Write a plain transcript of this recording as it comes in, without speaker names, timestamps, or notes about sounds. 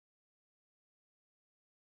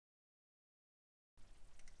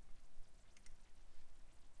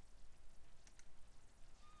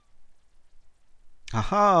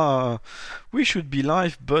Haha, we should be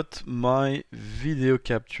live, but my video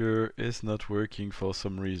capture is not working for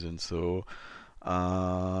some reason. So,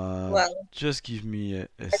 Well, just give me I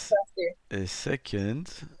trust you. a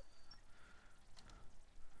second,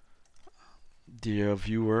 dear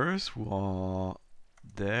viewers who are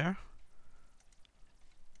there.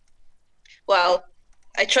 Well,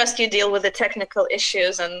 I trust you deal with the technical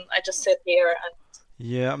issues, and I just sit here and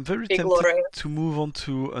Yeah, I'm very be tempted glorious. to move on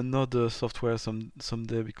to another software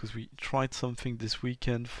someday because we tried something this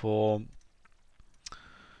weekend for.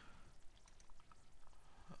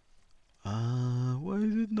 Why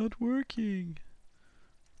is it not working?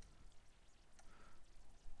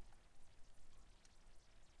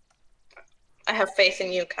 I have faith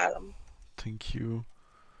in you, Callum. Thank you.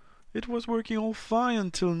 It was working all fine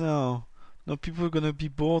until now. Now people are gonna be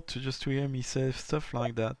bored to hear me say stuff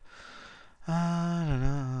like that. I don't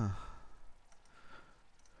know.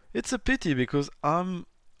 It's a pity because I'm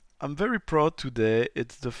very proud today.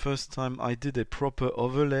 It's the first time I did a proper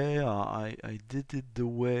overlay. I did it the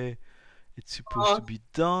way it's supposed to Oh, be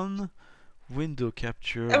done. Window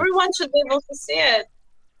capture. Let's. everyone should be able to see it.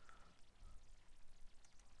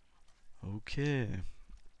 Okay.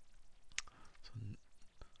 So,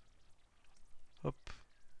 up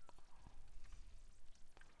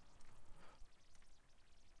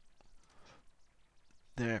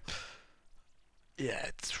there. Yeah,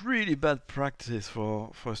 it's really bad practice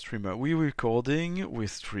for a streamer. We're recording, we're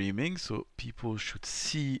streaming, so people should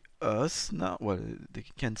see us now. Well, they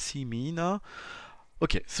can see me now.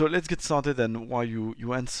 Okay, so let's get started. And while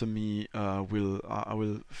you answer me, I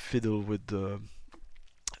will fiddle with the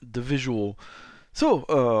visual.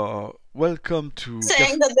 So, welcome to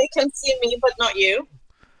Saying that they can see me, but not you.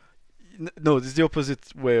 No, it's the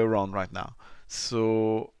opposite way around right now.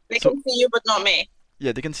 So, They so can see you, but not me.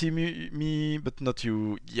 yeah, they can see me, but not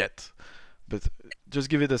you yet. But just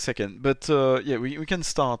give it a second. But yeah, we can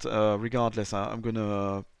start regardless. I'm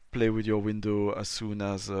gonna play with your window as soon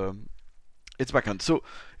as it's back on. So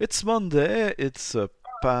it's Monday. It's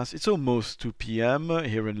past. It's almost 2 p.m.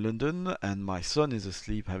 Here in London, and my son is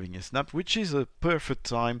asleep having a snap, which is a perfect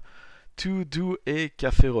time to do a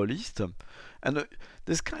Café Rolistes. And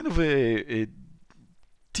there's kind of a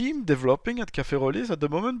team developing at Café Rolistes at the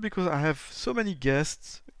moment because I have so many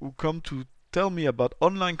guests who come to tell me about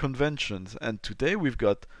online conventions. And today we've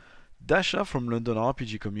got Dasha from London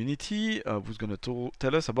RPG community who's going to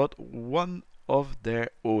tell us about one of their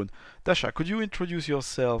own. Dasha, could you introduce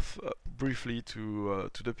yourself briefly to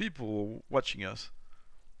the people watching us?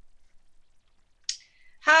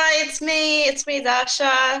 Hi, it's me. It's me,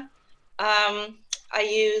 Dasha. I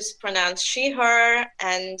use pronouns she, her,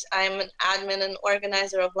 and I'm an admin and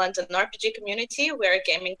organizer of London RPG community. We're a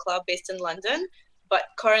gaming club based in London, but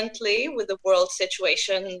currently, with the world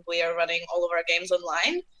situation, we are running all of our games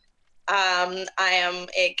online. I am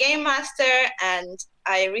a game master, and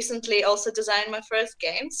I recently also designed my first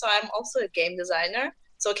game, so I'm also a game designer.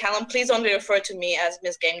 So, Callum, please only refer to me as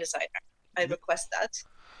Miss Game Designer. I request that.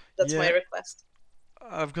 That's my Yeah, request.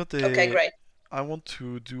 I've got Okay, a. great. I want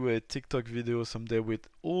to do a TikTok video someday with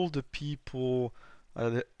all the people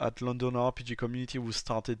at London RPG community who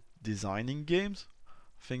started designing games.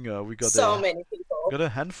 I think So many people. got a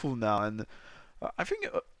handful now, and I think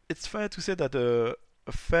it's fair to say that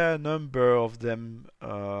a fair number of them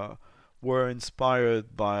were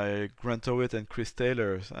inspired by Grant Howitt and Chris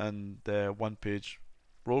Taylor and their one-page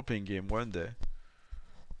role-playing game, weren't they?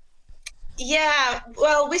 Yeah,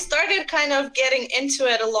 well, we started kind of getting into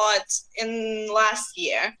it a lot in last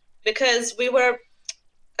year because we were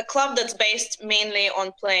a club that's based mainly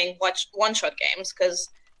on playing one-shot games because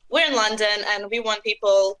we're in London and we want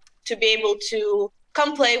people to be able to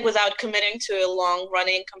come play without committing to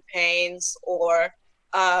long-running campaigns or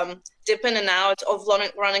dip in and out of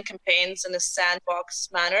running campaigns in a sandbox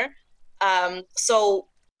manner. So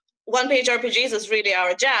one-page RPGs is really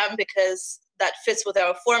our jam because that fits with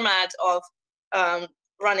our format of um,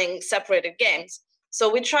 running separated games. So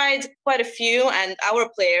we tried quite a few, and our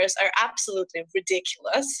players are absolutely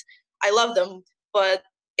ridiculous. I love them, but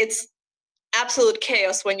it's absolute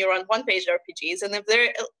chaos when you run one-page RPGs. And if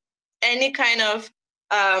there any kind of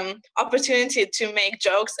opportunity to make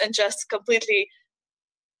jokes and just completely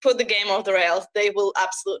put the game off the rails, they will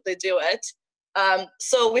absolutely do it.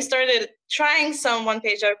 So we started trying some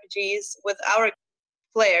one-page RPGs with our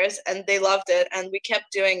players, and they loved it, and we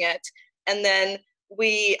kept doing it. And then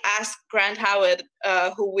we asked Grant Howard,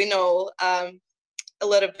 who we know a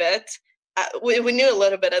little bit. We knew a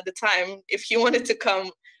little bit at the time if he wanted to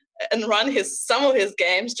come and run some of his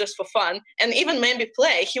games just for fun, and even maybe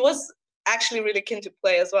play. He was actually really keen to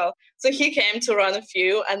play as well. So he came to run a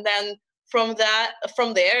few, and then from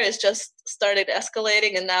there it's just started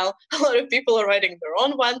escalating, and now a lot of people are writing their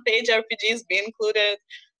own one-page RPGs, me included.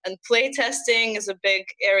 And play testing is a big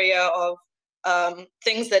area of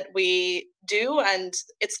things that we do, and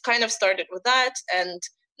it's kind of started with that and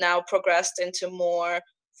now progressed into more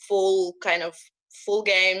full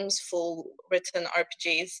games, full written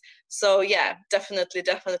RPGs. So yeah,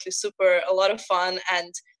 definitely super, a lot of fun.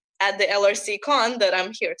 And at the LRC Con that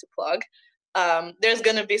I'm here to plug, there's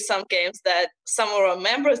going to be some games that some of our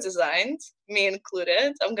members designed, me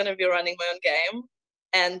included. I'm going to be running my own game.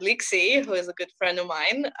 And Lixie, who is a good friend of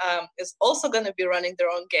mine, is also going to be running their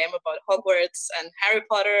own game about Hogwarts and Harry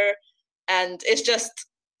Potter. And it's just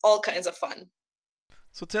all kinds of fun.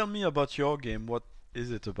 So tell me about your game. What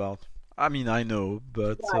is it about? I mean, I know,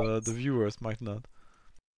 but the viewers might not.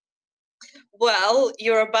 Well,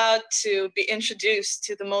 you're about to be introduced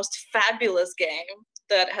to the most fabulous game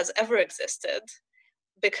that has ever existed,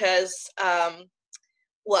 because,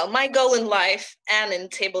 my goal in life and in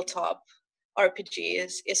tabletop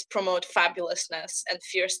RPGs is promote fabulousness and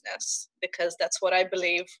fierceness, because that's what I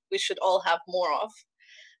believe we should all have more of.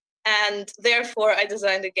 And therefore, I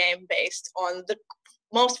designed a game based on the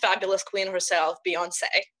most fabulous queen herself, Beyonce.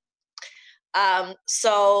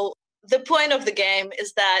 So the point of the game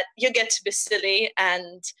is that you get to be silly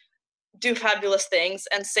and do fabulous things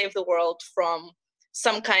and save the world from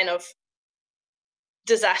some kind of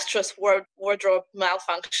disastrous wardrobe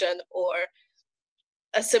malfunction or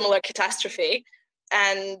a similar catastrophe.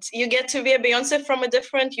 And you get to be a Beyonce from a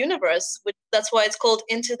different universe. That's why it's called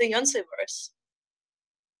Into the Beyonceverse.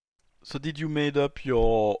 So did you made up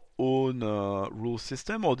your own rule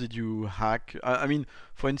system, or did you hack? I mean,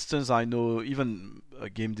 for instance, I know even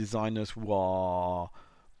game designers who are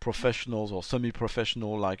professionals or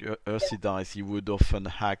semi-professional, like Ursidice, he would often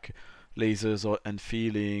hack lasers and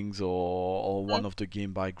feelings, or one of the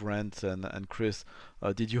game by Grant and Chris.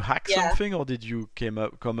 Did you hack something, or did you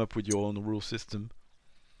come up with your own rule system?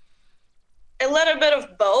 A little bit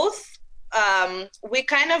of both. We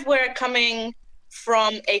kind of were coming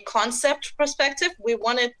from a concept perspective. We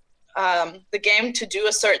wanted the game to do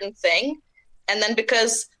a certain thing, and then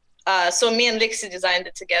because so me and Lixie designed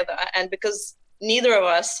it together, and because neither of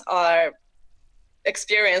us are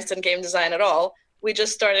experienced in game design at all, we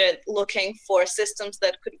just started looking for systems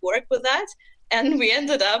that could work with that, and we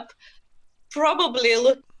ended up probably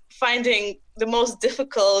finding the most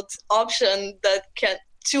difficult option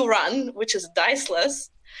to run, which is diceless.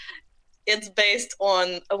 It's based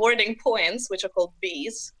on awarding points, which are called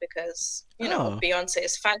bees, because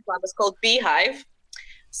Beyonce's fan club is called Beehive.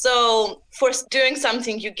 So for doing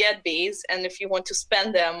something, you get bees, and if you want to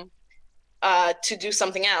spend them to do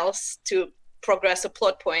something else, to progress a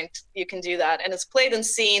plot point, you can do that. And it's played in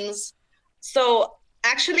scenes. So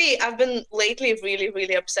actually, I've been lately really,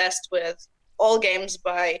 really obsessed with all games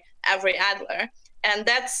by Avery Adler, and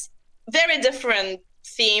that's very different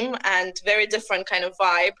theme and very different kind of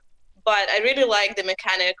vibe. But I really like the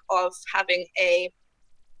mechanic of having a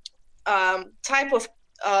type of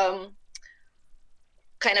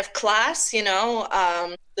kind of class,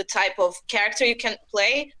 the type of character you can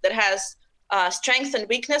play that has strengths and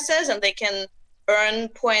weaknesses, and they can earn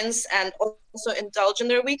points and also indulge in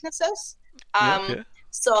their weaknesses.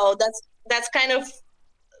 So that's kind of,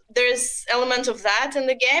 there's element of that in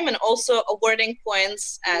the game, and also awarding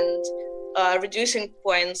points and reducing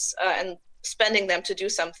points and spending them to do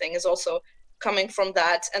something is also coming from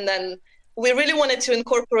that. And then we really wanted to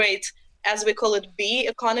incorporate, as we call it, bee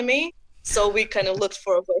economy. So we kind of looked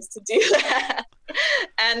for ways to do that.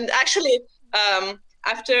 And actually,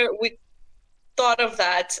 after we thought of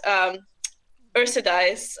that,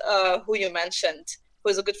 Ursidice, who you mentioned, who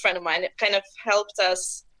is a good friend of mine, it kind of helped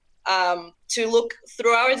us to look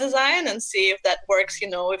through our design and see if that works,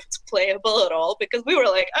 if it's playable at all, because we were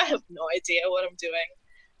like, I have no idea what I'm doing.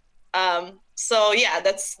 So yeah,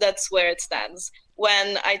 that's where it stands.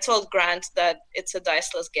 When I told Grant that it's a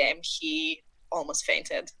diceless game, he almost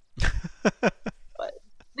fainted.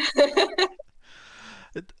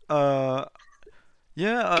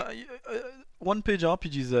 One-page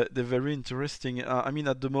RPGs, they're very interesting. I mean,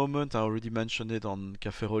 at the moment, I already mentioned it on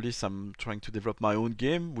Café Rolistes, I'm trying to develop my own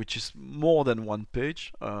game, which is more than one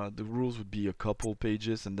page. The rules would be a couple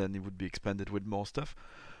pages, and then it would be expanded with more stuff.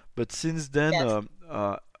 But since then,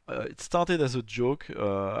 it started as a joke,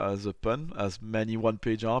 as a pun, as many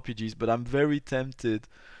one-page RPGs, but I'm very tempted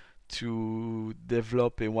to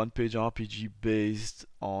develop a one-page RPG based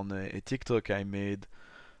on a TikTok I made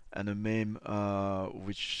and a meme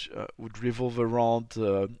which would revolve around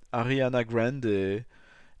Ariana Grande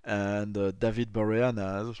and David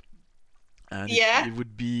Boreanaz, and it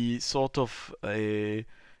would be sort of a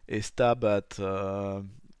a stab at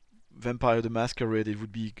Vampire the Masquerade, it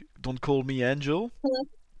would be Don't Call Me Angel.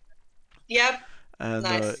 Yep. And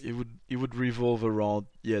Nice. it would revolve around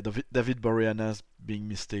David Boreanaz being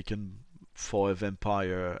mistaken for a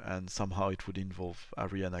vampire, and somehow it would involve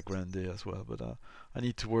Ariana Grande as well. But I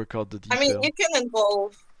need to work out the I mean, detail. you can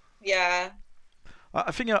involve, yeah.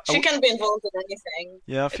 I think She can be involved in anything.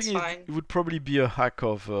 yeah, I It's think fine. it would probably be a hack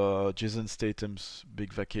of Jason Statham's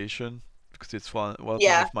Big Vacation, because it's one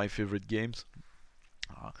Yeah. of my favorite games.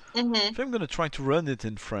 I Mm-hmm. think I'm gonna try to run it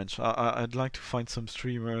in French. I'd like to find some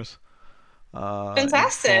streamers in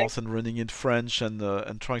Fantastic. France and running in French, and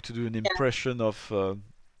trying to do an impression of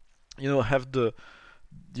have the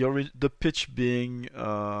pitch being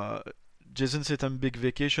Jason Statham Big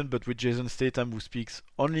Vacation, but with Jason Statham who speaks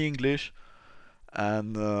only English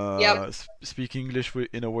and Yep. speak English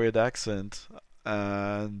in a weird accent,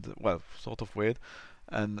 and well, sort of weird,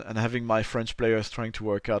 and having my French players trying to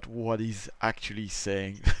work out what he's actually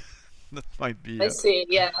saying. that might be I see.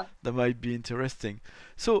 Yeah. that might be interesting.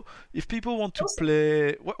 So, if people want to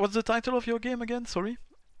play, what's the title of your game again? Sorry.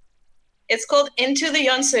 It's called Into the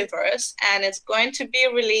Yonseiverse, and it's going to be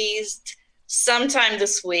released sometime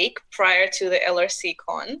this week prior to the LRC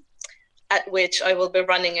Con, at which I will be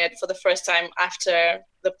running it for the first time after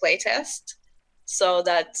the playtest. So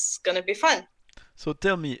that's going to be fun. So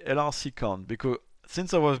tell me, LRC Con, because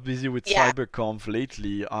since I was busy with CyberConf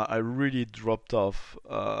lately, I really dropped off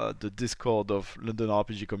the Discord of London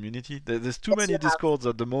RPG community. There's too many Discords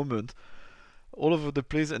at the moment, all over the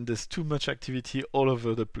place, and there's too much activity all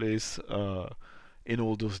over the place in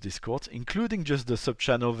all those Discords, including just the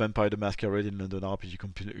sub-channel Vampire the Masquerade in London RPG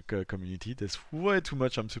community. There's way too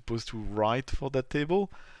much I'm supposed to write for that table.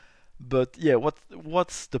 But yeah,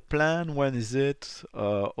 what's the plan? When is it?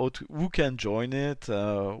 Who can join it?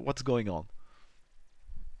 What's going on?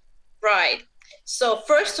 Right. So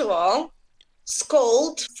first of all,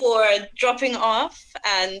 scold for dropping off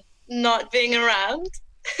and not being around.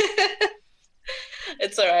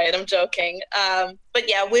 It's all right. I'm joking. But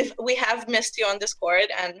yeah, we have missed you on Discord,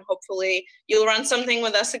 and hopefully you'll run something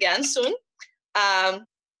with us again soon.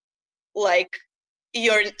 Like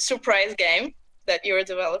your surprise game that you're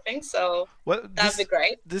developing. So that'd be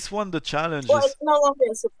great. This one, the challenge well, is. It's no longer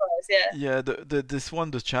a surprise. Yeah. Yeah. This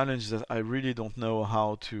one, the challenge is that I really don't know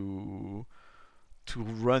how to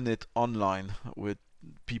run it online with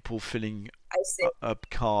people filling up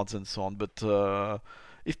cards and so on. But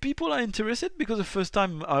if people are interested, because the first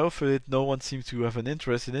time I offered it, no one seems to have an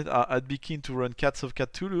interest in it. I'd be keen to run Cats of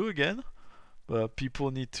Cthulhu again. But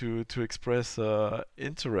people need to express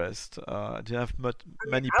interest. I didn't have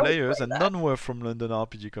many players, and none were from London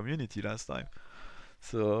RPG community last time.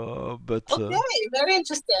 So, but okay, very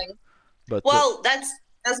interesting. But well, that's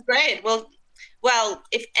great. Well,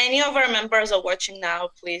 if any of our members are watching now,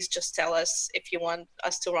 please just tell us if you want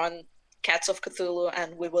us to run Cats of Cthulhu,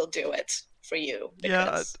 and we will do it for you.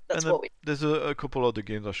 Because that's what we. There's a couple other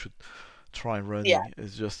games I should try running. Yeah.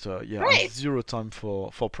 It's just I have zero time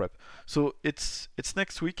for prep. So it's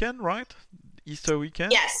next weekend, right? Easter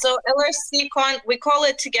weekend? Yes. So LRC Con, we call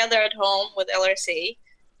it Together at Home with LRC.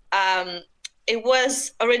 It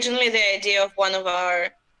was originally the idea of one of our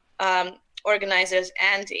organizers,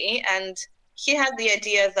 Andy, and he had the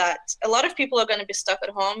idea that a lot of people are going to be stuck at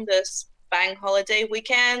home this bank holiday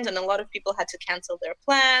weekend, and a lot of people had to cancel their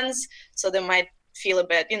plans, so they might feel a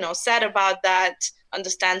bit, sad about that,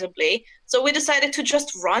 understandably. So we decided to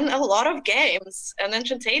just run a lot of games and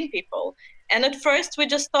entertain people. And at first we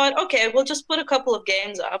just thought, okay, we'll just put a couple of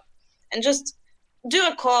games up and just do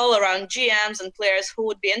a call around GMs and players who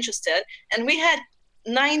would be interested. And we had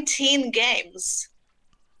 19 games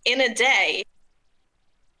in a day.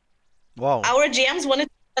 Wow. Our GMs wanted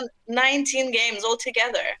to run 19 games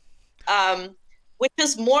altogether, which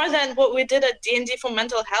is more than what we did at D&D for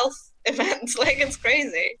mental health events. Like, it's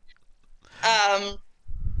crazy.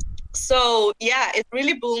 So yeah, it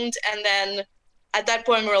really boomed, and then at that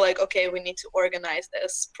point we were like, okay, we need to organize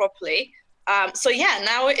this properly. So yeah,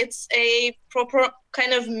 now it's a proper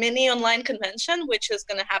kind of mini online convention, which is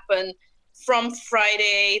going to happen from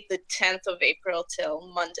Friday the 10th of April till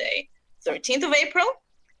Monday 13th of April.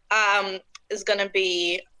 Is going to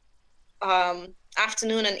be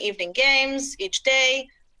afternoon and evening games each day,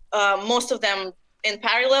 most of them in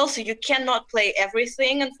parallel, so you cannot play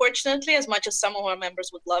everything, unfortunately, as much as some of our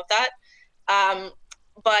members would love that.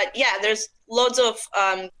 But yeah, there's loads of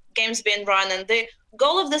games being run, and the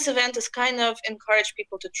goal of this event is kind of encourage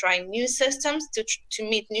people to try new systems, to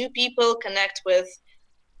meet new people, connect with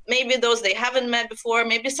maybe those they haven't met before,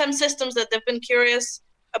 maybe some systems that they've been curious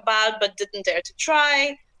about but didn't dare to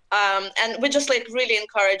try. And we're just like really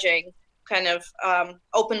encouraging kind of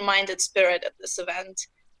open-minded spirit at this event.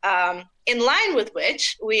 In line with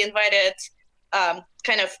which we invited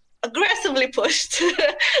kind of aggressively pushed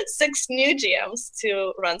 6 new GMs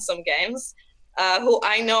to run some games, who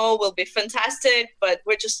I know will be fantastic, but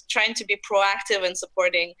we're just trying to be proactive in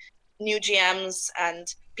supporting new GMs and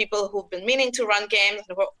people who've been meaning to run games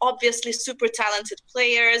and who are obviously super talented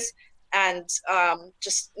players and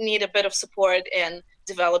just need a bit of support in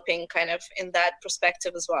developing kind of in that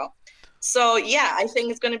perspective as well. So yeah, I think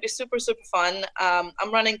it's going to be super, super fun.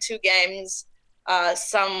 I'm running 2 games.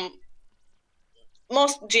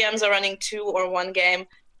 Most GMs are running 2 or 1 game,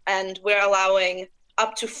 and we're allowing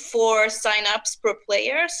up to 4 signups per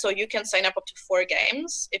player. So you can sign up to 4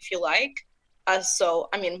 games if you like. So,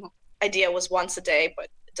 I mean, idea was once a day, but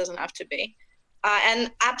it doesn't have to be.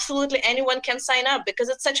 And absolutely anyone can sign up because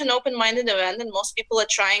it's such an open-minded event and most people are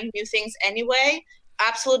trying new things anyway.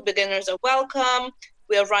 Absolute beginners are welcome.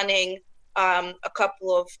 We are running a couple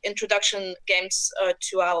of introduction games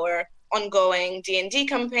to our ongoing D&D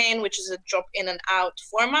campaign, which is a drop in and out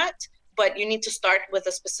format, but you need to start with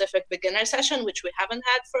a specific beginner session, which we haven't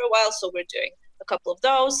had for a while, so we're doing a couple of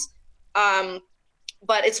those.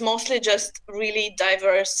 But it's mostly just really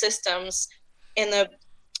diverse systems in a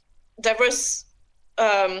diverse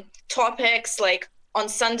topics. Like on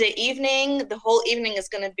Sunday evening, the whole evening is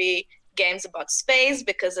going to be games about space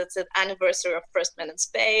because it's an anniversary of First Men in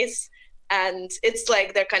Space, and it's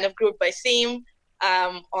like they're kind of grouped by theme.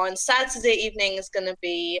 On Saturday evening is going to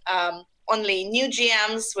be only new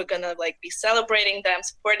GMs. We're going to like be celebrating them,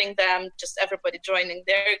 supporting them, just everybody joining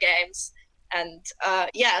their games. And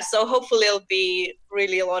yeah, so hopefully it'll be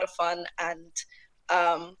really a lot of fun and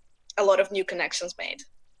a lot of new connections made.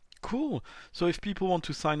 Cool. So if people want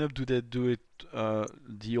to sign up, do they do it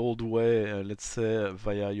the old way, let's say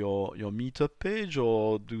via your meetup page,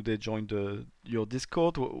 or do they join your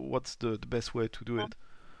Discord? What's the best way to do it?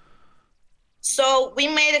 So we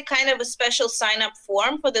made a kind of a special sign-up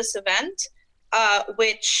form for this event,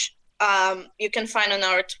 which you can find on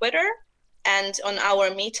our Twitter and on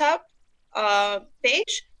our meetup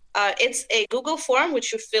page. It's a Google form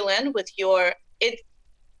which you fill in with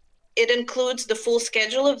it includes the full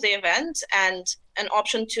schedule of the event and an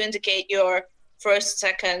option to indicate your first,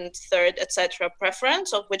 second, third, etc.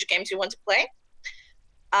 preference of which games you want to play.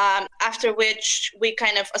 After which we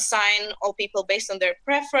kind of assign all people based on their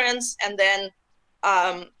preference and then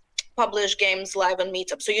publish games live on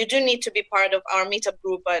Meetup. So you do need to be part of our Meetup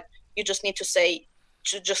group, but you just need to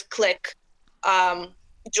just click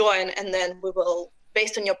join, and then we will,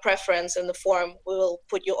 based on your preference in the form, we will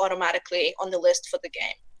put you automatically on the list for the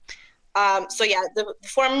game. So yeah, the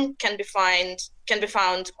form can be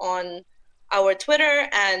found on our Twitter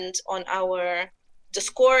and on our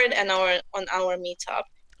Discord and on our Meetup.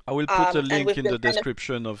 I will put a link in the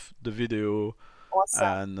description of the video.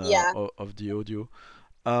 Awesome. And of the audio.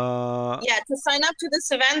 Yeah, to sign up to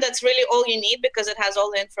this event, that's really all you need because it has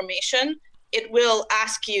all the information. It will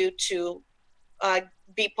ask you to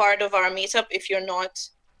be part of our meetup if you're not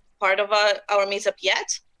part of our meetup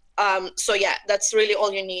yet. So yeah, that's really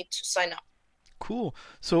all you need to sign up. Cool.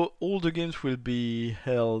 So all the games will be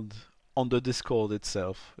held on the Discord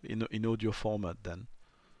itself in audio format then?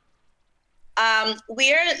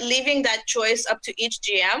 We're leaving that choice up to each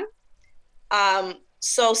GM.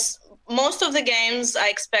 So most of the games I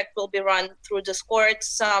expect will be run through Discord,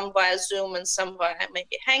 some via Zoom and some via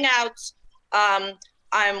maybe Hangouts.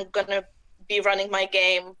 I'm gonna be running my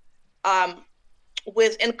game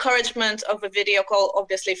with encouragement of a video call.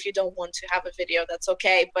 Obviously, if you don't want to have a video, that's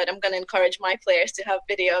okay, but I'm gonna encourage my players to have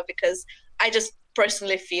video because I just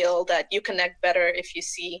personally feel that you connect better if you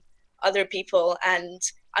see other people, and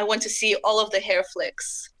I want to see all of the hair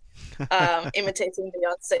flicks imitating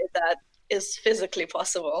Beyonce that is physically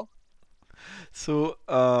possible. So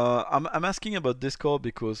I'm asking about Discord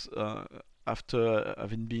because after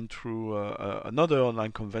having been through another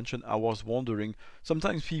online convention, I was wondering,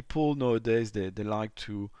 sometimes people nowadays they like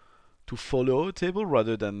to follow a table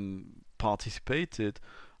rather than participate it.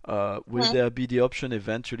 Will there be the option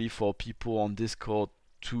eventually for people on Discord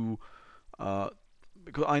to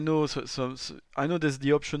because I know I know there's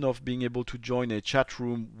the option of being able to join a chat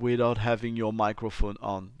room without having your microphone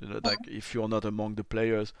on. You know, like if you're not among the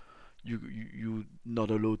players, you're not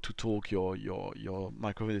allowed to talk. Your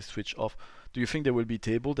microphone is switched off. Do you think there will be a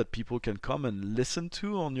table that people can come and listen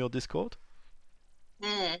to on your Discord?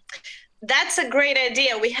 That's a great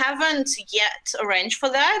idea. We haven't yet arranged for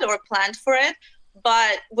that or planned for it,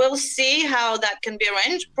 but we'll see how that can be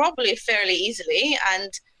arranged, probably fairly easily.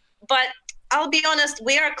 But I'll be honest,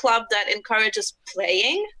 we are a club that encourages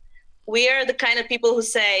playing. We are the kind of people who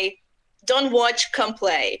say, don't watch, come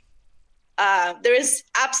play. There is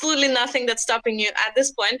absolutely nothing that's stopping you at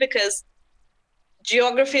this point, because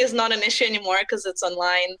geography is not an issue anymore because it's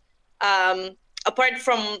online. Apart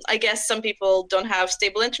from, I guess, some people don't have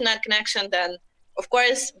stable internet connection, then of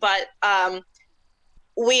course, but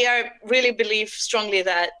we really believe strongly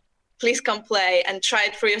that please come play and try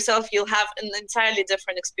it for yourself. You'll have an entirely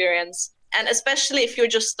different experience. And especially if you're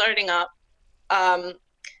just starting up,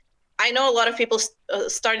 I know a lot of people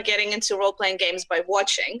start getting into role-playing games by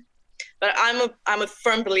watching, but I'm a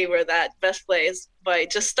firm believer that best play is by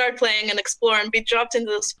just start playing and explore and be dropped into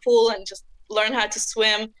this pool and just learn how to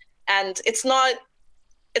swim. And it's not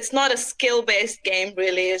a skill-based game,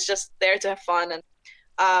 really. It's just there to have fun. And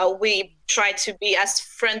we try to be as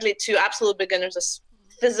friendly to absolute beginners as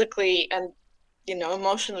physically and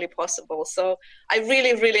emotionally possible. So I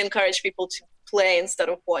really, really encourage people to play instead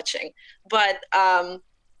of watching. But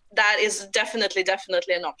that is definitely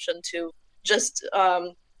an option to just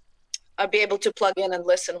be able to plug in and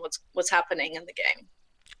listen what's happening in the game.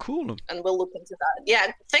 Cool. And we'll look into that.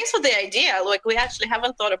 Yeah, thanks for the idea. Like, we actually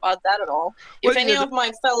haven't thought about that at all. If any of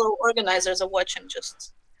my fellow organizers are watching,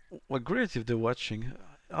 just... Well, great if they're watching.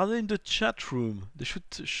 Are they in the chat room? They should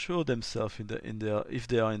show themselves if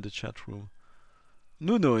they are in the chat room.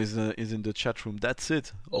 Nuno is in the chat room. That's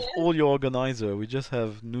it. Of all your organizer, we just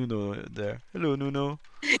have Nuno there. Hello, Nuno.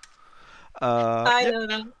 Hi,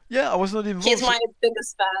 Nuno. Yeah, I was not involved. He's my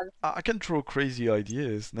biggest fan. I can throw crazy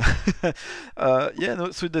ideas.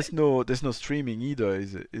 So there's no streaming either,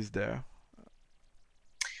 is there?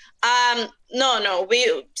 No.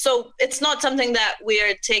 So it's not something that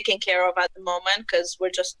we're taking care of at the moment, because we're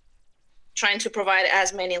just trying to provide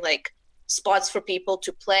as many spots for people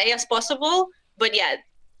to play as possible. But yeah,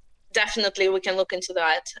 definitely we can look into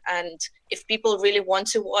that. And if people really want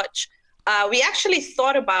to watch, we actually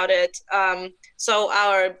thought about it. So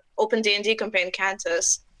our Open D&D campaign,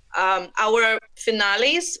 Cantus, our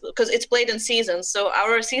finales, because it's played in seasons, so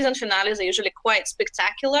our season finales are usually quite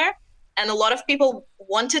spectacular. And a lot of people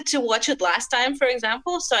wanted to watch it last time, for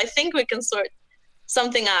example. So I think we can sort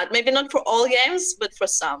something out. Maybe not for all games, but for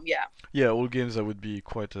some, yeah. Yeah, all games that would be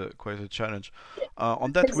quite a challenge.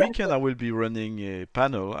 On that weekend, I will be running a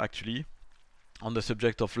panel actually on the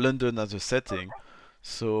subject of London as a setting.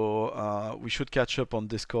 So we should catch up on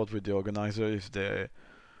Discord with the organizer if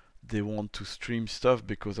they want to stream stuff,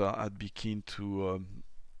 because I'd be keen to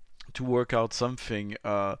work out something.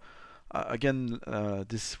 Again,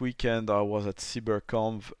 this weekend I was at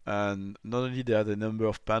CyberConf, and not only they had a number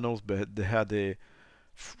of panels, but they had a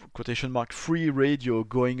quotation mark free radio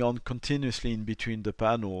going on continuously in between the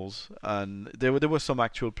panels, and there were some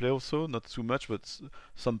actual play also, not too much, but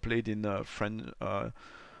some played in French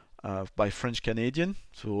by French Canadian.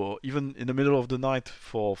 So even in the middle of the night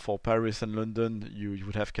for Paris and London, you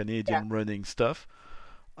would have Canadian running stuff.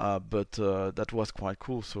 But that was quite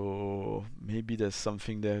cool. So maybe there's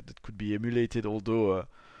something there that could be emulated. Although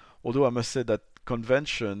I must say that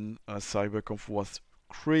convention, CyberConf, was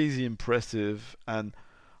crazy impressive, and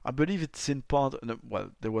I believe it's in part.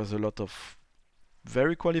 Well, there was a lot of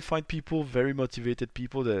very qualified people, very motivated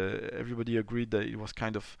people. Everybody agreed that it was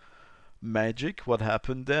kind of magic what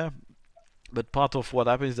happened there. But part of what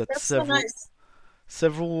happened is that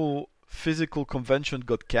several physical conventions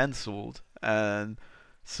got cancelled, and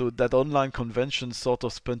so that online convention sort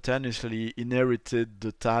of spontaneously inherited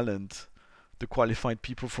the talent, the qualified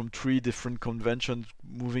people from 3 different conventions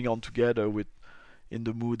moving on together in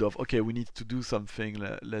the mood of, okay, we need to do something,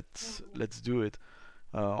 let's do it.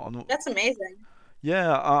 That's amazing.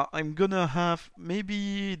 Yeah, I'm gonna have,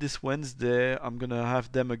 maybe this Wednesday, I'm gonna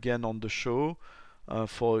have them again on the show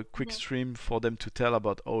for a quick stream for them to tell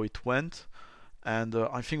about how it went. And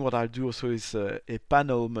I think what I'll do also is a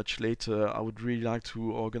panel much later. I would really like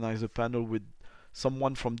to organize a panel with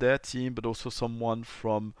someone from their team, but also someone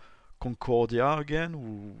from Concordia again,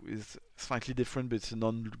 who is slightly different, but it's an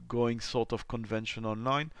ongoing sort of convention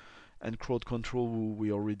online, and Crowd Control, who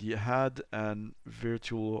we already had, and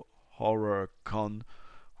Virtual Horror Con,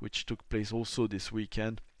 which took place also this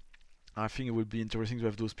weekend. I think it would be interesting to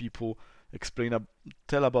have those people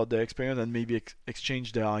tell about their experience, and maybe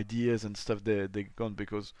exchange their ideas and stuff they got,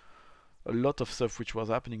 because a lot of stuff which was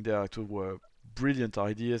happening there I thought were brilliant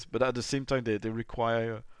ideas, but at the same time they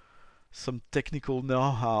require some technical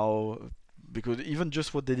know-how, because even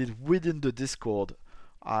just what they did within the Discord,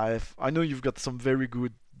 I know you've got some very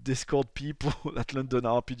good Discord people at London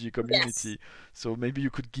RPG community, so maybe you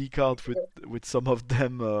could geek out with some of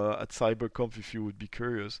them at CyberConf if you would be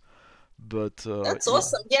curious. But that's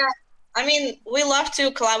awesome. Yeah, I mean, we love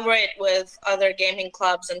to collaborate with other gaming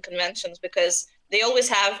clubs and conventions, because they always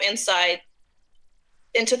have insight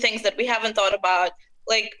into things that we haven't thought about.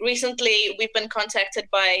 like recently we've been contacted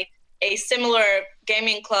by a similar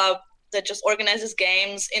gaming club that just organizes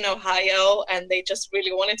games in Ohio, and they just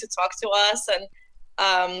really wanted to talk to us and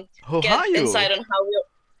get insight Ohio. on how we.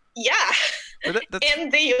 Yeah, That's in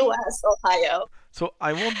the U.S., Ohio. so.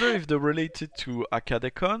 I wonder if they're related to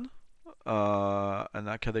Acadecon, an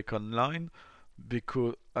Acadecon line,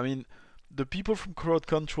 because I mean, the people from Crowd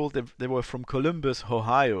Control they were from Columbus,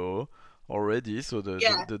 Ohio already. So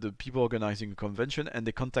Yeah, the people organizing the convention, and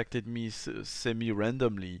they contacted me semi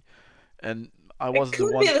randomly, and I it was the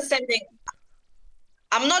could be one. the same thing.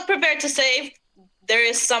 I'm not prepared to say if there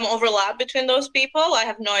is some overlap between those people. I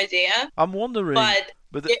have no idea, I'm wondering, but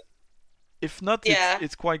but it, if not, yeah,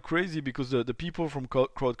 it's quite crazy because the people from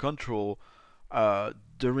Crowd Control,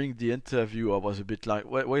 during the interview, I was a bit like,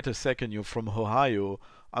 wait a second, you're from Ohio.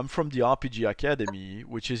 I'm from the RPG Academy,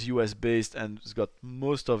 which is US based and it's got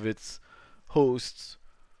most of its hosts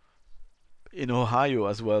in Ohio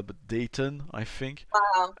as well, but Dayton, I think.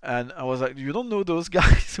 wow, And I was like, you don't know those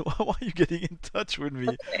guys? Why are you getting in touch with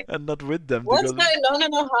me okay. and not with them? They What's got, going on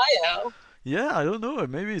in Ohio? yeah, I don't know.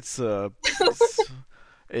 Maybe it's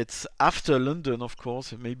it's after London, of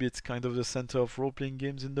course. Maybe it's kind of the center of role-playing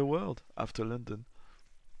games in the world after London.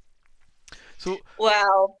 So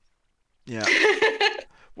Wow. yeah,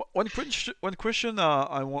 one question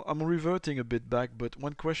I'm reverting a bit back, but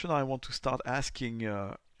one question I want to start asking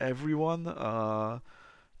everyone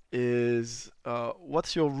is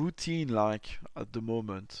what's your routine like at the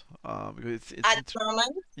moment? Because At the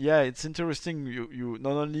moment, yeah, it's interesting. You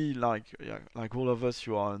not only like yeah, like all of us,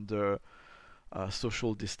 you are under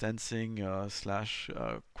social distancing slash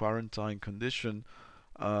quarantine condition.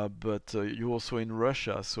 But you're also in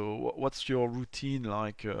Russia, so what's your routine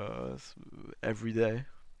like every day?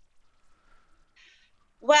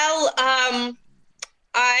 well,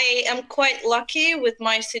 I am quite lucky with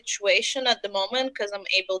my situation at the moment because I'm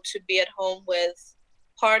able to be at home with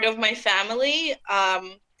part of my family,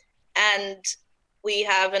 and we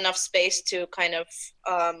have enough space to kind of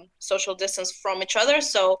social distance from each other.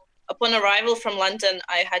 So upon arrival from London,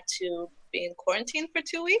 I had to be in quarantine for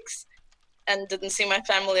 2 weeks and didn't see my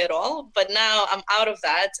family at all. But now I'm out of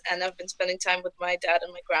that, and I've been spending time with my dad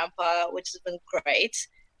and my grandpa, which has been great.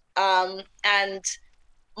 And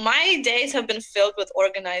my days have been filled with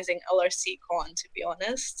organizing LRC Con. To be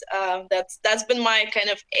honest, that's been my kind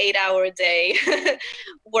of 8-hour day,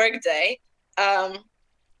 work day. Um,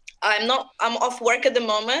 I'm off work at the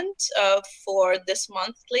moment for this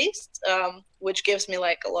month at least, which gives me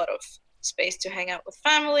like a lot of space to hang out with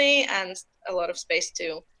family and a lot of space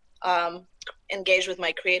to um, engage with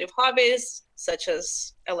my creative hobbies such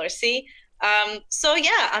as LRC. So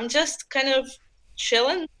yeah, I'm just kind of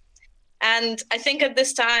chilling. And I think at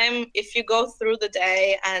this time, if you go through the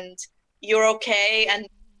day and you're okay and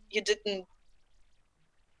you didn't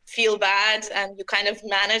feel bad and you kind of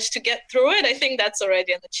managed to get through it, I think that's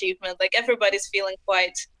already an achievement. Like everybody's feeling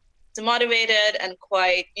quite demotivated and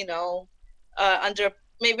quite, under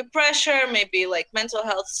maybe pressure, maybe like mental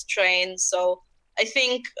health strain. So I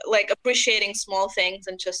think like appreciating small things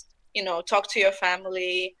and just, talk to your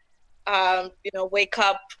family, wake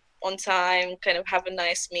up on time, kind of have a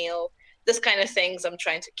nice meal. This kind of things I'm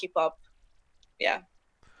trying to keep up. Yeah.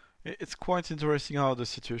 It's quite interesting how the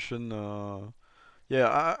situation.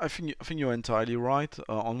 Yeah, I think you're entirely right.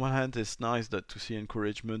 On one hand, it's nice that to see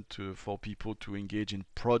encouragement for people to engage in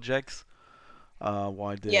projects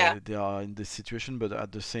while Yeah. they are in this situation, but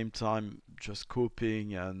at the same time, just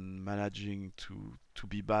coping and managing to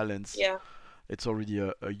be balanced. Yeah. It's already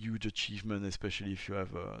a huge achievement, especially if you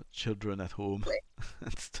have children at home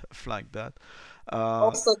and stuff like that. Uh,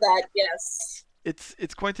 Also that, yes.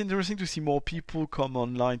 it's quite interesting to see more people come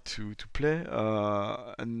online to play,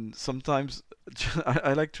 and sometimes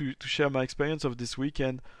I like to share my experience of this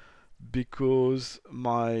weekend because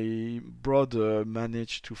my brother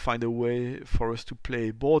managed to find a way for us to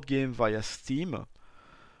play board game via Steam,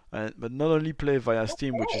 but not only play via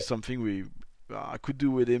Steam, which is something we I could do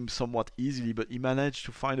with him somewhat easily, but he managed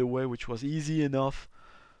to find a way which was easy enough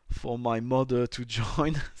for my mother to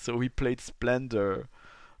join. So we played Splendor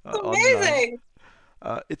online. Amazing.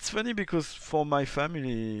 It's funny because for my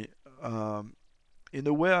family, um, in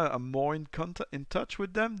a way, I'm more in touch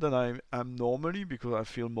with them than I am normally because I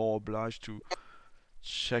feel more obliged to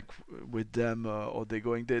check with them or they're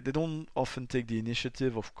going. They don't often take the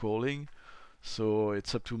initiative of calling, so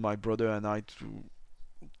it's up to my brother and I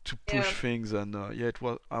to push Yeah. things. And yeah, it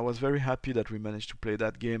was. I was very happy that we managed to play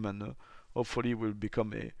that game, and hopefully will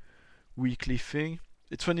become a weekly thing.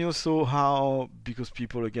 It's funny also how because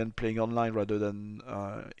people again playing online rather than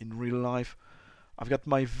in real life. I've got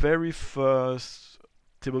my very first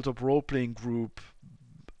tabletop role playing group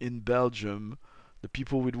in Belgium, the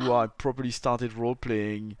people with who I properly started role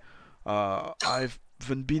playing. I've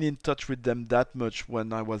haven't been in touch with them that much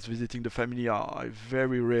when I was visiting the family. I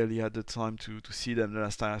very rarely had the time to see them. The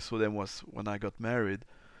last time I saw them was when I got married.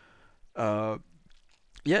 Uh,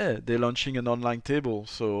 yeah, they're launching an online table,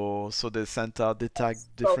 so they tagged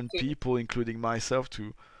So different cute. people, including myself,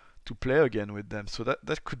 to play again with them. So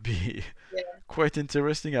that could be Yeah. quite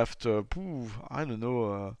interesting after, I don't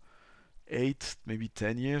know, 8, maybe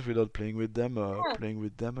 10 years without Yeah. playing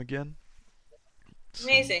with them again. So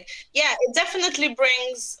Amazing. Yeah, it definitely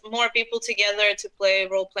brings more people together to play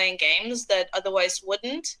role-playing games that otherwise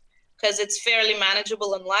wouldn't, because it's fairly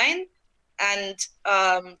manageable online, and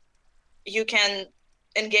you can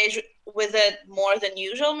engage with it more than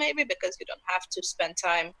usual, maybe because you don't have to spend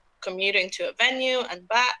time commuting to a venue and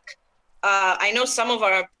back. I know some of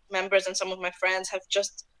our members and some of my friends have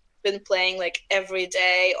just been playing like every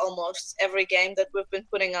day, almost every game that we've been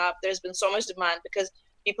putting up. There's been so much demand because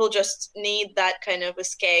people just need that kind of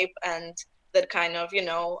escape and that kind of,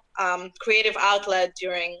 creative outlet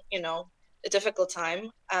during, a difficult time.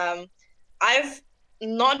 I've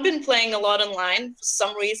not been playing a lot online for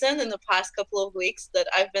some reason in the past couple of weeks that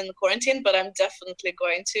I've been quarantined, but I'm definitely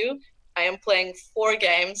going to. I am playing 4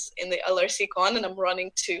 games in the LRC Con and I'm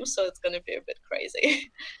running 2, so it's going to be a bit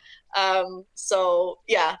crazy. So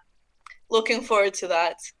yeah, looking forward to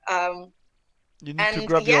that. you need to And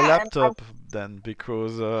grab your yeah, and laptop then,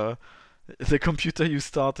 because the computer you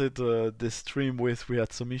started this stream with, we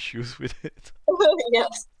had some issues with it.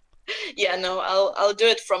 yes, yeah, no, I'll do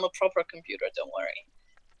it from a proper computer. Don't worry.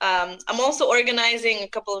 I'm also organizing a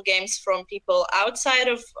couple of games from people outside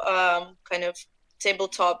of kind of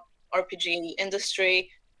tabletop RPG industry.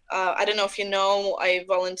 I don't know if you know, I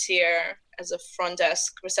volunteer as a front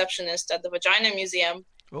desk receptionist at the Vagina Museum,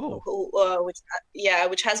 Oh,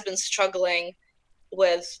 which has been struggling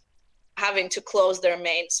with having to close their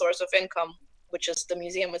main source of income, which is the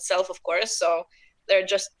museum itself, of course. So they're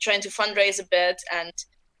just trying to fundraise a bit, and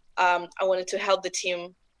I wanted to help the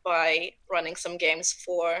team by running some games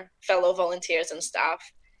for fellow volunteers and staff.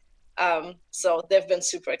 So they've been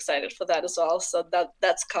super excited for that as well. So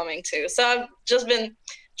that's coming too. So I've just been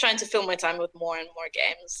trying to fill my time with more and more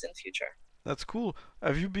games in future. that's cool.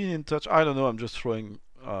 Have you been in touch? I don't know. I'm just throwing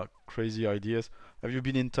crazy ideas. Have you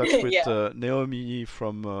been in touch with Yeah, Naomi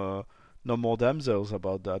from No More Damsels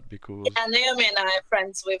about that? Because yeah. Naomi and I are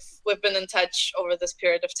friends. We've been in touch over this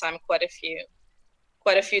period of time quite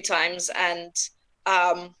a few times, and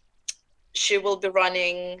um, she will be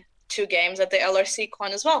running 2 games at the LRC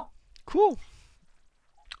Con as well. cool,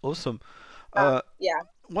 awesome. Uh, Yeah,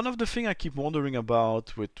 One of the things I keep wondering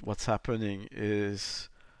about with what's happening is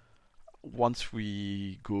once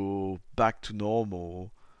we go back to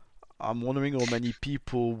normal, I'm wondering how many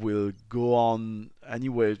people will go on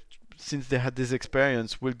anyway, since they had this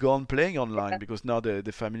experience, will go on playing online because now they're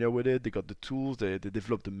familiar with it, they got the tools, they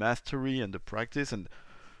develop the mastery and the practice, and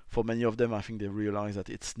for many of them, I think they realize that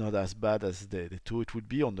it's not as bad as they thought it would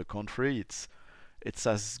be. On the contrary, it's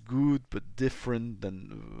as good but different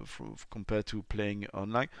than compared to playing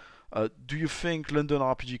online. Do you think London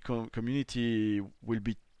RPG community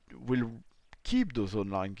will keep those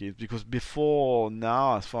online games? Because before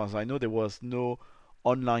now, as far as I know, there was no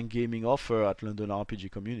online gaming offer at London RPG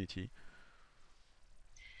community.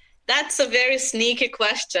 that's a very sneaky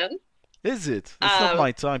question. Is it? It's not Um,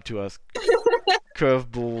 my time to ask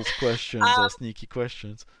curveballs questions or um, sneaky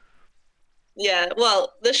questions. yeah,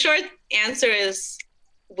 well, the short answer is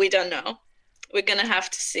we don't know. We're gonna have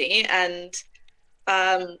to see. And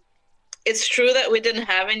um, it's true that we didn't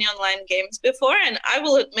have any online games before, and I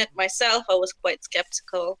will admit myself, I was quite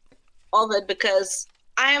skeptical of it because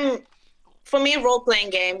for me, role playing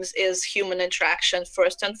games is human interaction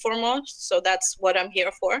first and foremost. So that's what I'm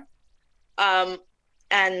here for. Um,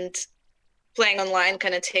 and playing online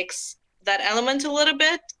kind of takes that element a little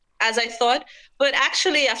bit, as I thought. But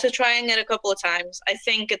actually, after trying it a couple of times, I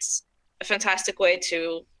think it's a fantastic way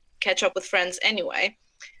to catch up with friends anyway.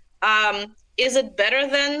 Is it better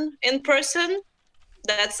than in person?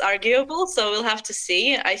 That's arguable. So we'll have to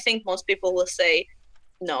see. I think most people will say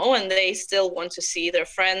no, and they still want to see their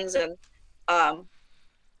friends and um,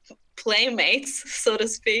 playmates, so to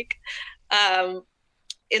speak, um,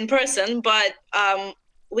 in person. But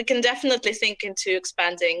we can definitely think into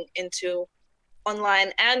expanding into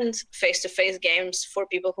online and face-to-face games for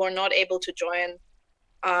people who are not able to join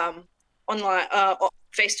online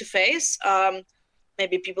face-to-face.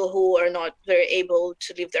 Maybe people who are not very able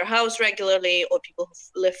to leave their house regularly, or people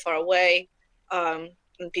who live far away, and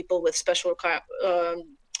people with special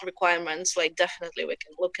requirements. Like, definitely we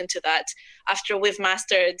can look into that after we've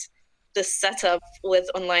mastered this setup with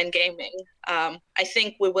online gaming. I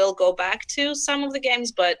think we will go back to some of the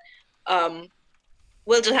games, but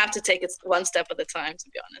we'll just have to take it one step at a time, to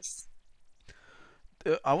be honest.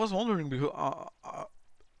 I was wondering because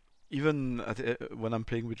even when I'm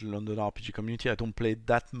playing with London RPG community, I don't play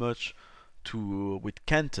that much with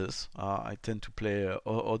Cantus. I tend to play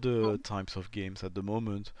other types of games at the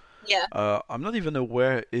moment. Yeah. I'm not even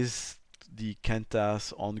aware, is the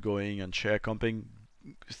Cantas ongoing and share comping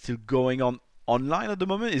still going on online at the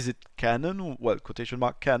moment? Is it canon? Well, quotation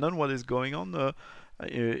mark canon. What is going on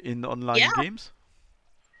in online games?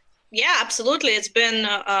 Yeah, absolutely. It's been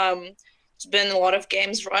a lot of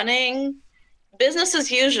games running, business as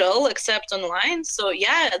usual, except online. So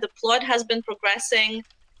yeah, the plot has been progressing.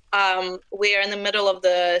 We are in the middle of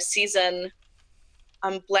the season.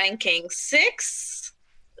 I'm blanking 6.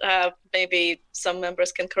 Maybe some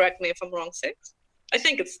members can correct me if I'm wrong. 6. I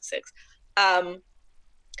think it's 6.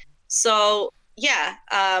 So yeah,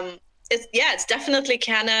 it's definitely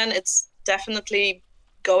canon. It's definitely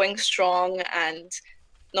going strong, and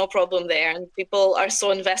no problem there. And people are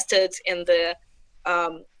so invested in the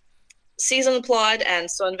season plot and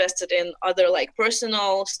so invested in other like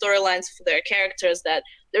personal storylines for their characters that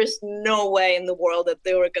there's no way in the world that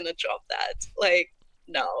they were gonna drop that. Like,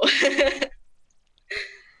 no.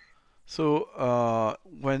 So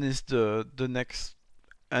when is the next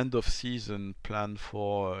end of season planned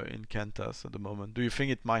for in Cantas at the moment? Do you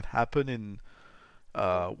think it might happen in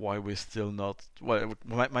why we're still not? Well,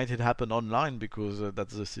 might it happen online because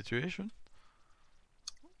that's the situation?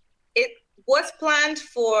 It was planned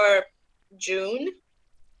for June,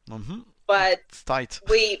 but it's tight.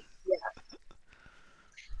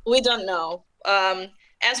 We don't know.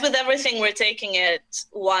 As with everything, we're taking it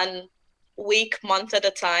 1 week, month at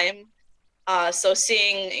a time. So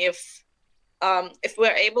seeing if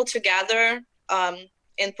we're able to gather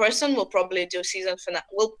in person, we'll probably do season finale.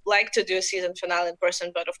 We'll like to do a season finale in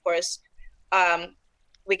person, but of course,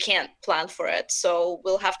 we can't plan for it. So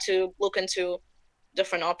we'll have to look into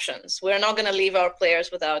different options. We're not going to leave our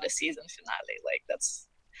players without a season finale. Like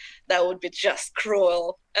that would be just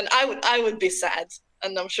cruel, and I would be sad,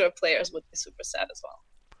 and I'm sure players would be super sad as well.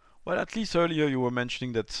 Well, at least earlier you were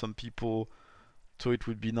mentioning that some people thought it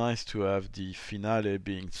would be nice to have the finale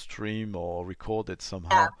being streamed or recorded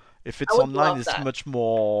somehow. Yeah, if it's online, it's much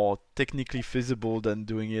more technically feasible than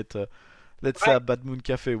doing it. Let's say at Bad Moon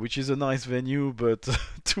Cafe, which is a nice venue, but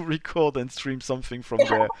to record and stream something from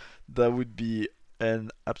there, that would be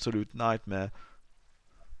an absolute nightmare.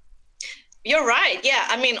 You're right. Yeah,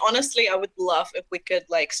 I mean, honestly, I would love if we could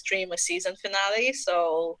like stream a season finale.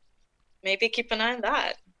 So maybe keep an eye on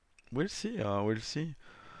that. We'll see. We'll see.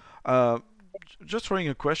 Just throwing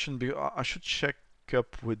a question, because I should check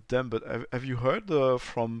up with them. But have you heard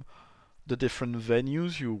from the different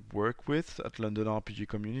venues you work with at London RPG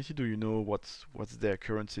Community? Do you know what's their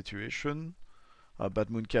current situation? Bad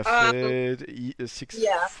Moon Cafe,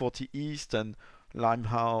 640 East, and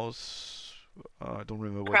Limehouse. I don't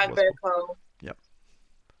remember what it was. Yeah.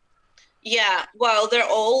 Yeah. Well, they're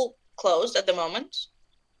all closed at the moment.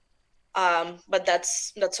 But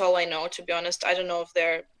that's all I know, to be honest. I don't know if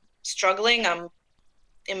they're struggling. I'm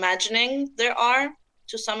imagining there are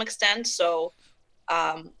to some extent. So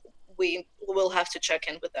we will have to check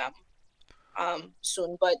in with them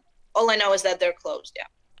soon. But all I know is that they're closed. Yeah.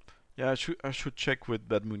 Yeah, I should check with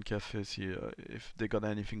Bad Moon Cafe, see if they got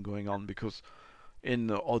anything going on, because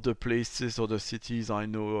in other places, other cities, I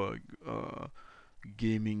know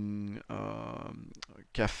gaming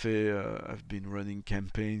cafe have been running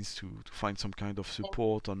campaigns to find some kind of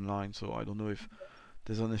support online. So I don't know if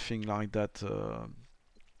there's anything like that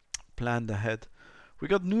planned ahead. We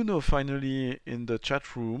got Nuno finally in the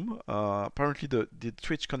chat room. Apparently the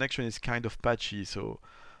Twitch connection is kind of patchy, so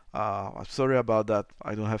I'm sorry about that.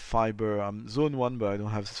 I don't have fiber. I'm zone 1, but I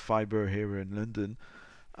don't have fiber here in London.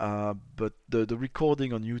 But the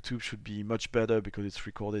recording on YouTube should be much better because it's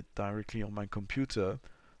recorded directly on my computer,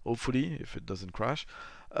 hopefully, if it doesn't crash.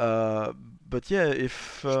 But yeah,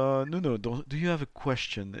 if Nuno, do you have a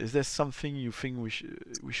question? Is there something you think we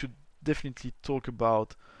should definitely talk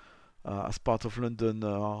about as part of London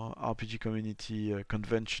RPG community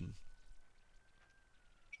convention?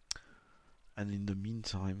 And in the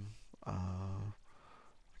meantime, I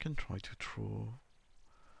can try to throw.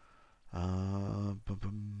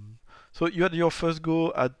 So you had your first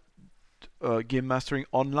go at game mastering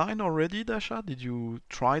online already, Dasha? Did you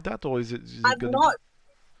try that, or is it I've not.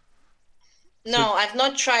 No, I've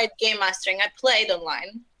not tried game mastering. I played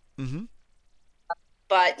online.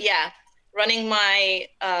 But yeah, running my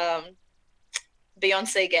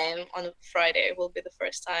Beyonce game on Friday will be the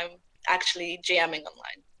first time actually GMing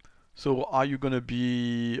online. So are you gonna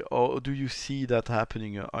be, or do you see that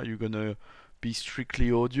happening? Are you gonna be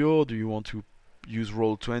strictly audio? Do you want to use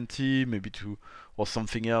Roll20 maybe to, or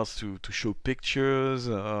something else to show pictures?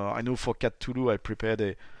 I know for Cthulhu I prepared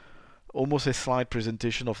a almost a slide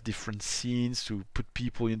presentation of different scenes to put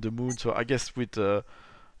people in the mood. So I guess with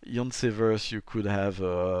Beyonceverse you could have.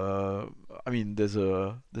 I mean, there's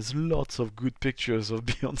lots of good pictures of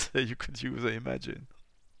Beyonce you could use. I imagine.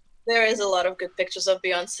 There is a lot of good pictures of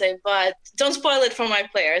Beyonce, but don't spoil it for my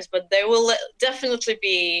players. But there will definitely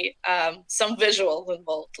be some visuals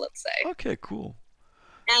involved, let's say. Okay, cool.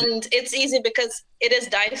 And it's easy because it is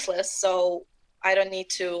diceless, so I don't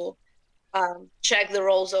need to check the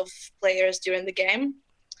roles of players during the game.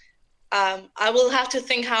 I will have to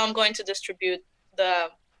think how I'm going to distribute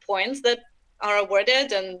the points that are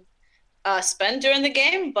awarded and spent during the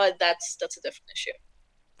game, but that's a different issue.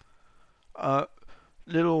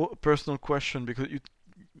 Little personal question because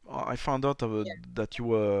I found out that you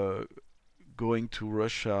were going to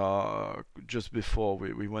Russia just before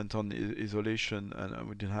we went on isolation, and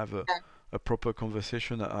we didn't have a proper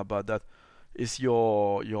conversation about that. Is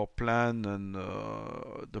your plan and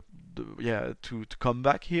to come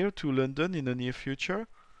back here to London in the near future?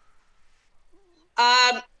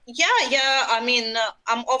 Yeah. I mean,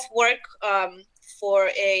 I'm off work for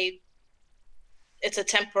it's a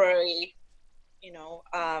temporary,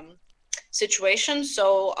 situation.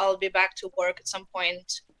 So I'll be back to work at some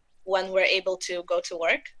point when we're able to go to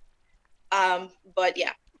work. But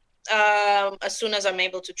yeah, as soon as I'm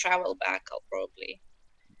able to travel back, I'll probably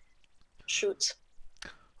shoot.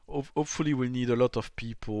 Hopefully, we'll need a lot of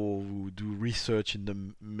people who do research in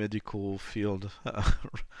the medical field.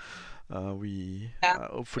 Hopefully.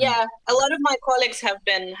 Yeah, a lot of my colleagues have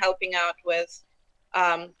been helping out with,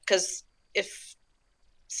 because if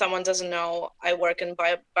someone doesn't know, I work in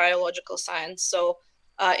biological science, so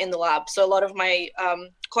in the lab. So a lot of my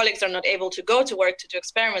colleagues are not able to go to work to do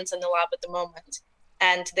experiments in the lab at the moment,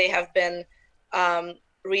 and they have been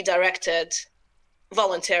redirected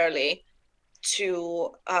voluntarily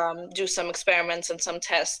to do some experiments and some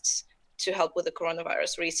tests to help with the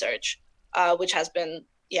coronavirus research, which has been,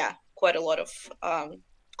 quite a lot of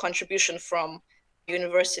contribution from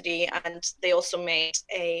university. And they also made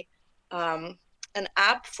an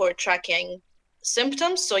app for tracking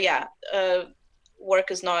symptoms. So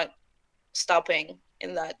work is not stopping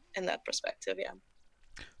in that perspective. Yeah.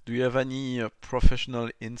 Do you have any professional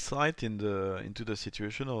insight into the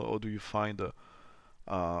situation, or do you find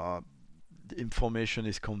the information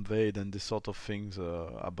is conveyed and this sort of things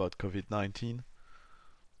about COVID-19?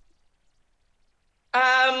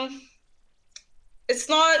 It's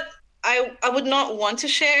not. I would not want to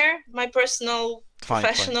share my personal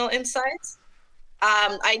professional insights.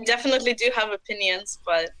 I definitely do have opinions,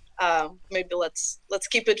 but maybe let's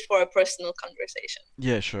keep it for a personal conversation.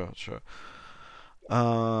 Yeah, sure.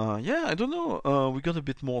 I don't know. We got a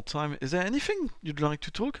bit more time. Is there anything you'd like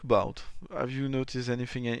to talk about? Have you noticed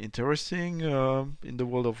anything interesting in the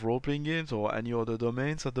world of role-playing games or any other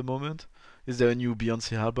domains at the moment? Is there a new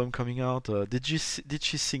Beyonce album coming out? Did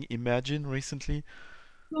she sing Imagine recently?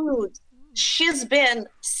 Dude, she's been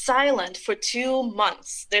silent for 2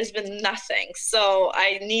 months. There's been nothing, so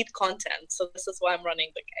I need content. So this is why I'm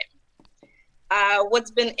running the game. What's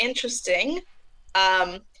been interesting?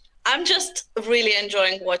 I'm just really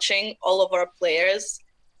enjoying watching all of our players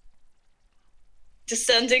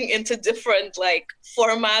descending into different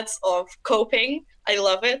formats of coping. I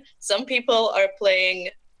love it. Some people are playing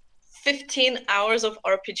 15 hours of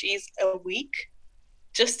RPGs a week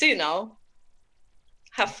just to,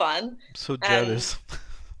 have fun. I'm so jealous.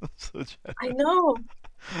 So jealous. I know.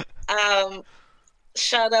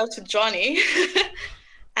 Shout out to Johnny.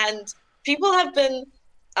 And people have been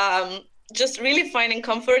just really finding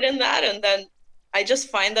comfort in that, and then I just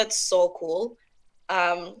find that so cool.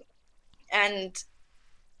 And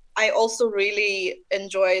I also really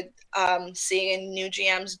enjoyed seeing new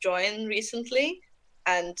GMs join recently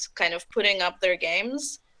and kind of putting up their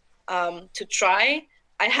games to try.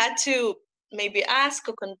 I had to maybe ask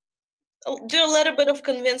or do a little bit of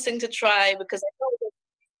convincing to try, because I know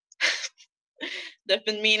that they've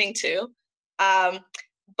been meaning to.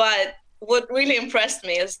 But what really impressed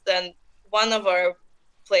me is then one of our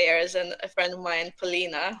players and a friend of mine,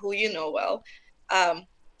 Polina, who you know well, I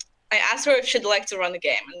asked her if she'd like to run a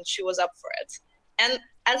game, and she was up for it. And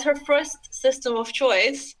as her first system of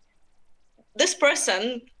choice, this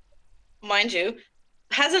person, mind you,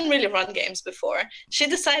 hasn't really run games before. She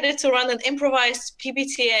decided to run an improvised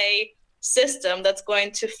PBTA system that's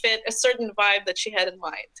going to fit a certain vibe that she had in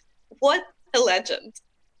mind. What a legend.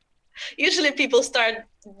 Usually people start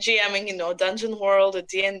GMing, Dungeon World or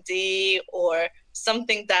D&D or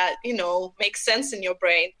something that, makes sense in your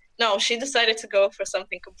brain. No, she decided to go for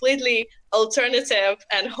something completely alternative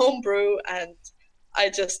and homebrew, and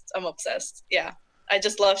I'm obsessed. Yeah. I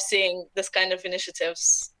just love seeing this kind of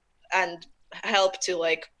initiatives and help to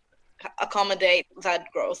like accommodate that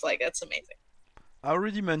growth. Like, it's amazing. I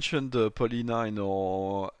already mentioned Paulina in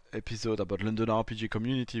our episode about London RPG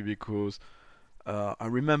community because I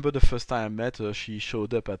remember the first time I met her, she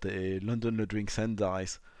showed up at a London Ludwig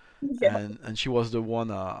Sendice, Yeah. and she was the one.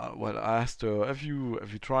 Well, I asked her, have you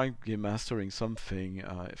tried game mastering something?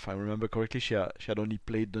 If I remember correctly, she had only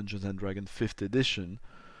played Dungeons and Dragons Fifth Edition,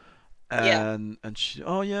 Yeah. and she,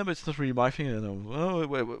 oh yeah, but it's not really my thing. And I was,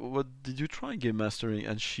 oh, what did you try game mastering?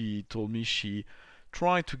 And she told me she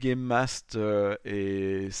tried to game master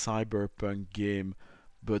a cyberpunk game,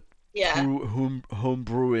 but Yeah. through home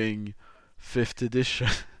brewing fifth edition.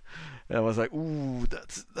 And I was like, ooh,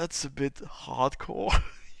 that's a bit hardcore.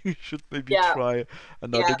 You should maybe Yeah. try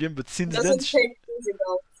another Yeah. game. But Doesn't take easy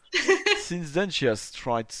though. since then she has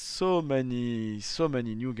tried so many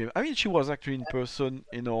new games. I mean, she was actually in person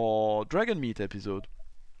in our Dragon Meet episode,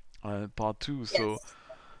 part two. So, Yes.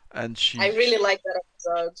 and I really like that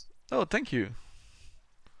episode. oh, thank you.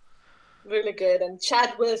 Really good. And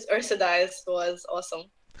chat with Ursidice was awesome.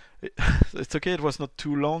 It- it's okay. It was not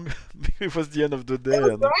too long. It was the end of the It day, was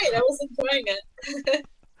and great. I was enjoying it.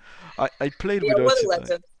 I played Yeah, with what a Ursula.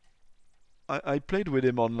 legend. I played with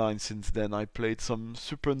him online since then. I played some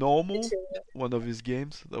Super Me Normal, too. one of his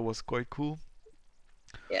games. That was quite cool.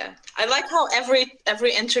 Yeah. I like how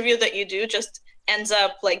every interview that you do just ends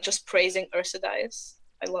up like just praising Ursidice.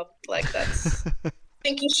 I love like that's I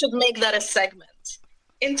think you should make that a segment.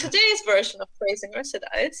 In today's version of praising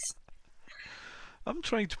Ursidice. I'm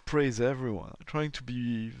trying to praise everyone. I'm trying to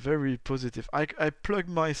be very positive. I plug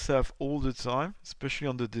myself all the time, especially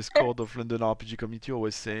on the Discord of London RPG Community,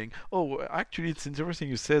 always saying, oh, actually, it's interesting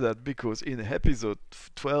you say that because in episode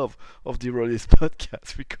 12 of the Rolistes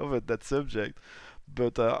podcast, we covered that subject.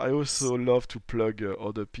 But I also love to plug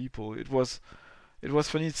other people. It was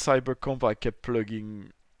funny, Cybercomp, I kept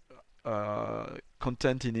plugging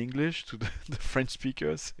content in English to the French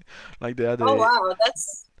speakers. Like Oh wow,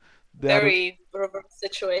 that's they had a very reverse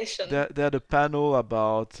situation. they had a panel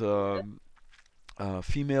about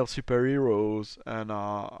female superheroes, and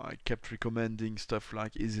I kept recommending stuff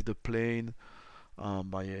like Is It a Plane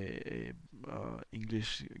by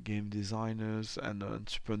English game designers, and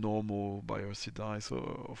Super Normal by Ursidice,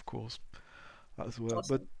 so of course, as well.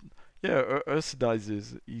 But Awesome. yeah,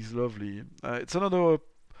 Ursidice is lovely. It's another.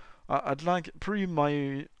 I'd like pretty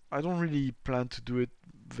my. I don't really plan to do it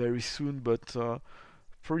very soon, but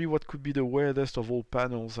probably what could be the weirdest of all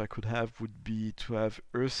panels I could have would be to have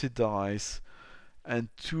Ursidice and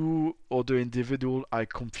two other individual I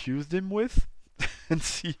confused him with, and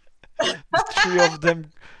see the three of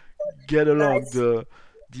them get along. Nice.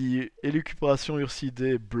 The Elucubration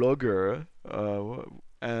Ursidé blogger,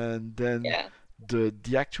 and then Yeah.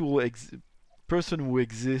 the actual person who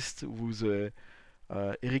exists, who's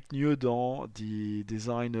Eric Nieudant, the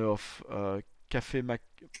designer of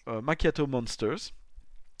Macchiato Monsters,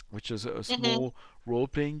 which is a Mm-hmm. small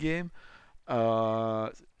role-playing game. Uh,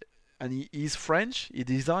 and he's French. He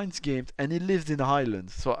designs games, and he lives in Ireland.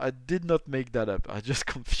 So I did not make that up. I just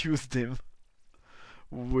confused him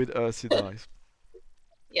with Ursidice.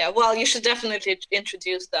 Yeah, well, you should definitely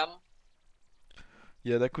introduce them.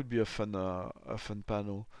 Yeah, that could be a fun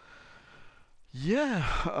panel. Yeah,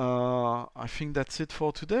 I think that's it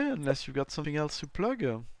for today. Unless you got something else to plug.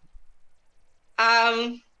 Um,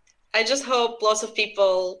 I just hope lots of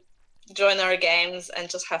people join our games and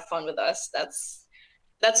just have fun with us.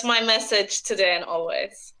 That's my message today and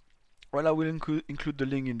always. Well, I will include the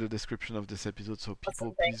link in the description of this episode, so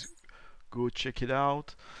Awesome, people please thanks. go check it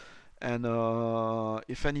out. And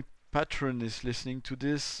if any patron is listening to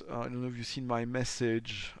this, I don't know if you've seen my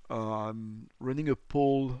message. I'm running a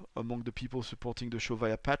poll among the people supporting the show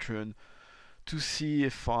via Patreon to see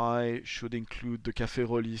if I should include the Café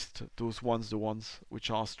Rolistes, the ones which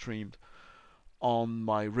are streamed, on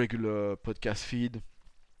my regular podcast feed,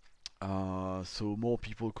 so more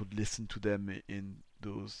people could listen to them in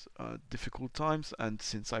those difficult times. And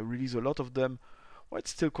since I release a lot of them, well,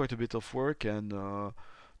 it's still quite a bit of work, and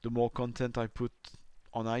the more content I put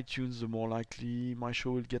on iTunes, the more likely my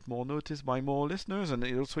show will get more noticed by more listeners, and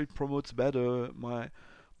it promotes better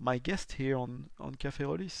my guest here on Café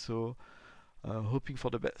Rolis. So hoping for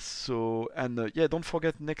the best. So, and yeah, don't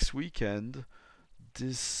forget next weekend,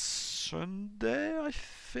 this Sunday, I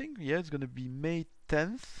think. Yeah, it's gonna be May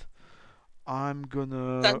 10th. I'm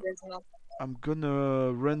gonna Sunday's not. I'm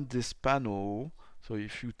gonna run this panel So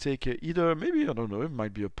if you take either, maybe, I don't know, it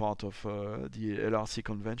might be a part of the LRC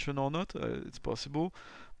convention or not, it's possible.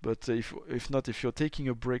 But if not, if you're taking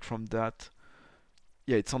a break from that,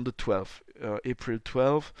 yeah, it's on the 12th, April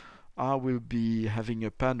 12th. I will be having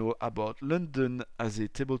a panel about London as a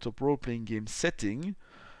tabletop role-playing game setting.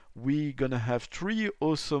 We're gonna have three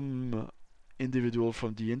awesome individuals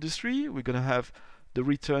from the industry. We're gonna have the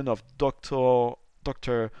return of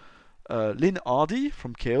Dr. Lynn Hardy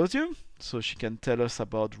from Chaosium, so she can tell us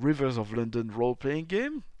about Rivers of London role-playing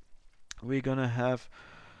game. We're gonna have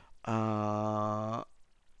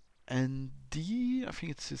Andy, I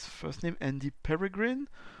think it's his first name, Andy Peregrine,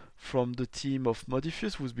 from the team of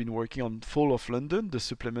Modifius, who's been working on Fall of London, the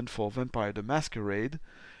supplement for Vampire the Masquerade.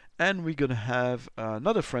 And we're gonna have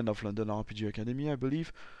another friend of London RPG Academy, I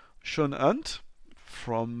believe, Sean Hunt,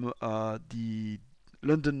 from the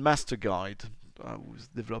London Master Guide, who's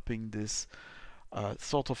developing this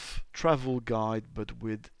sort of travel guide, but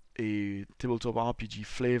with a tabletop RPG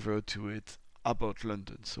flavor to it about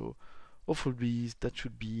London. So hopefully that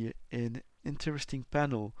should be an interesting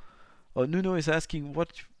panel. Nuno is asking,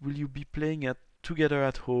 what will you be playing together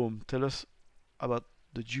at home? Tell us about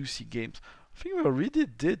the juicy games. I think we already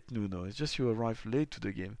did, Nuno. It's just you arrived late to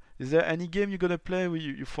the game. Is there any game you're gonna play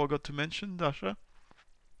you forgot to mention, Dasha?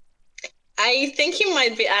 I think he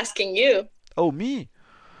might be asking you. Oh, me?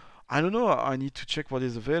 I don't know. I need to check what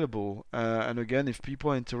is available. And again, if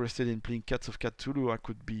people are interested in playing Cats of Cthulhu, I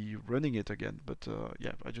could be running it again. But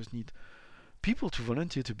yeah, I just need people to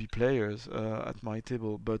volunteer to be players at my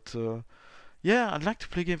table. But yeah, I'd like to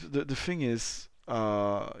play games. The thing is,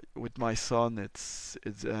 with my son, it's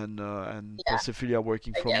and Yeah, Persophilia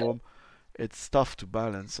working I from get it. home, it's tough to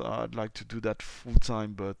balance. I'd like to do that full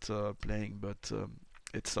time, but playing, but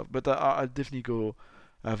it's tough. But I'll definitely go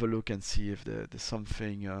have a look and see if there's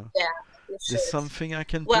something. Yeah, you There's should. something I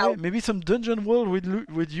can play. Well, Maybe some Dungeon World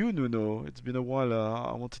with you, Nuno. It's been a while.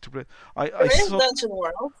 I wanted to play. I there is saw Dungeon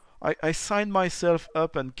World. I signed myself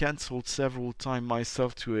up and cancelled several times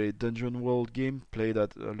myself to a Dungeon World game played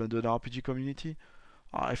at London RPG Community.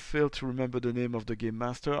 I failed to remember the name of the game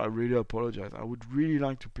master. I really apologize. I would really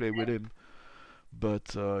like to play with him,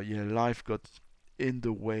 but yeah, life got in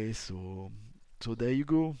the way. So there you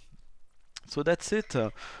go. So that's it.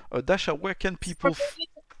 Dasha, where can For people? me,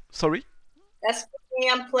 Sorry. as for me,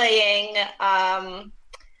 I'm playing.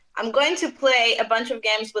 I'm going to play a bunch of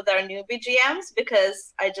games with our newbie GMs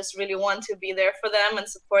because I just really want to be there for them and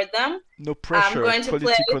support them. No I'm pressure. going to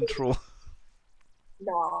play. Quality control.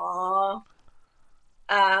 No.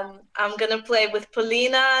 I'm gonna play with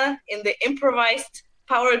Polina in the improvised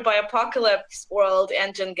Powered by Apocalypse World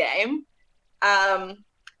engine game. I'm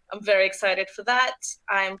very excited for that.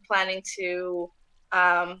 I'm planning to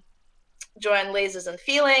join Lasers and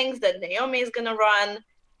Feelings that Naomi is gonna run.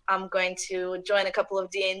 I'm going to join a couple of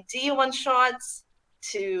D&D one shots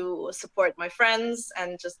to support my friends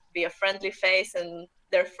and just be a friendly face in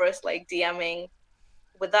their first like DMing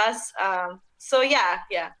with us. So yeah.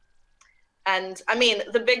 And I mean,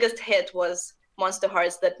 the biggest hit was Monster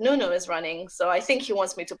Hearts that Nuno is running. So I think he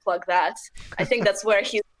wants me to plug that. I think that's where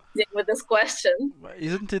he's with this question.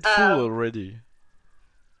 Isn't it full already?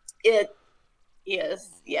 It is,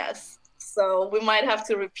 yes. So we might have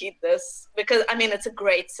to repeat this because I mean it's a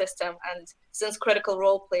great system, and since Critical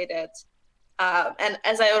Role played it, and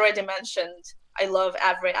as I already mentioned, I love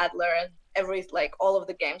Avery Adler and all of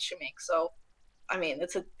the games she makes. So I mean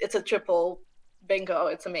it's a triple bingo.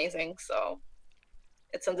 It's amazing. So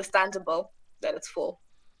it's understandable that it's full.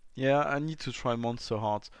 Yeah, I need to try Monster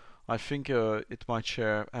Hearts. I think it might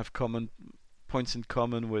have common points in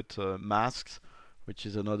common with Masks, which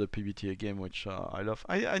is another PBTA game which I love.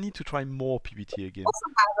 I need to try more PBTA games. Also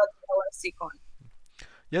have a LSC-Con.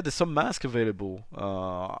 Yeah, there's some Mask available.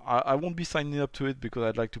 I won't be signing up to it because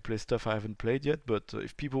I'd like to play stuff I haven't played yet. But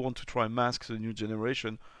if people want to try Masks, the new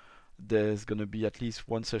generation, there's gonna be at least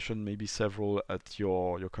one session, maybe several at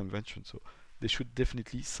your convention. So they should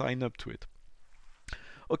definitely sign up to it.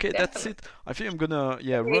 Okay, that's it. I think I'm gonna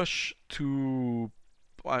rush to.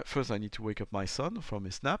 First, I need to wake up my son from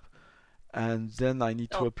his nap, and then I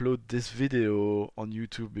need to upload this video on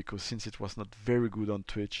YouTube because since it was not very good on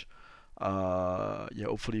Twitch,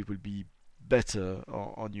 hopefully it will be better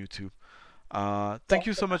on YouTube. Thank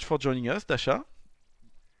you so much for joining us, Dasha.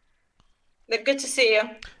 Good to see you.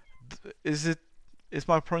 Is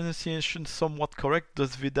my pronunciation somewhat correct?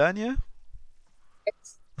 Does Vidania?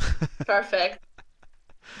 It's perfect.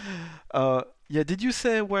 Did you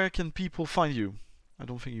say where can people find you? I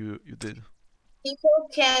don't think you did. People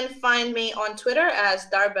can find me on Twitter as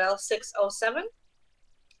Darbell607.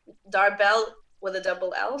 Darbell with a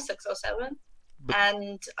double L, 607.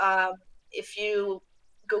 And if you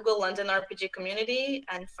Google London RPG community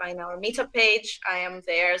and find our meetup page, I am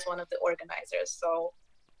there as one of the organizers. So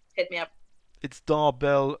hit me up. It's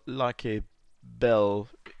doorbell like a bell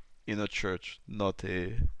in a church, not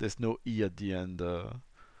a. There's no e at the end.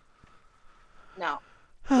 No,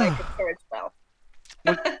 like a church bell.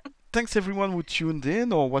 Well, thanks everyone who tuned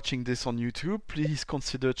in or watching this on YouTube. Please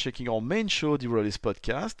consider checking our main show, the Rolistes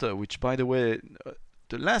podcast, which, by the way,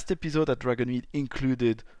 the last episode at Dragonmeet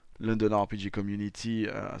included London RPG community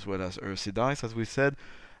as well as Earthsea Dice, as we said.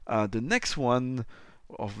 The next one,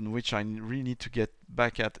 of which I really need to get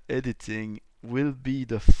back at editing, will be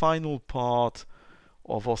the final part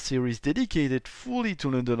of our series dedicated fully to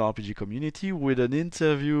London RPG community, with an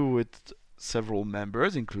interview with several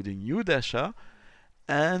members, including you, Dasha,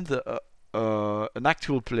 and an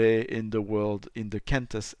actual play in the world in the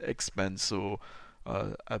Cantus Expanse. So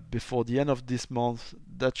before the end of this month,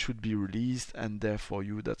 that should be released, and there for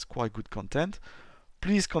you, that's quite good content.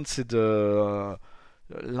 Please consider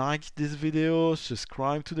like this video,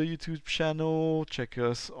 subscribe to the YouTube channel, check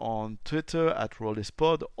us on Twitter at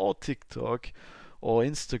RolisPod or TikTok or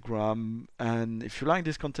Instagram. And if you like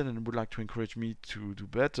this content and would like to encourage me to do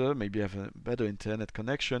better, maybe have a better internet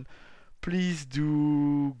connection, please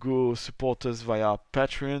do go support us via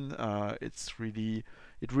Patreon.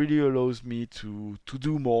 It really allows me to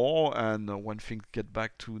do more, and when things get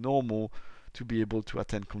back to normal, to be able to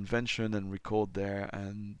attend convention and record there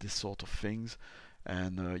and this sort of things.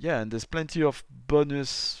 And and there's plenty of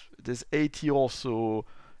bonus. There's 80 also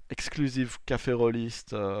exclusive Café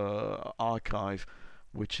Rolistes archive,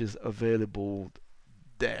 which is available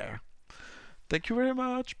there. Thank you very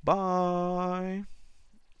much. Bye.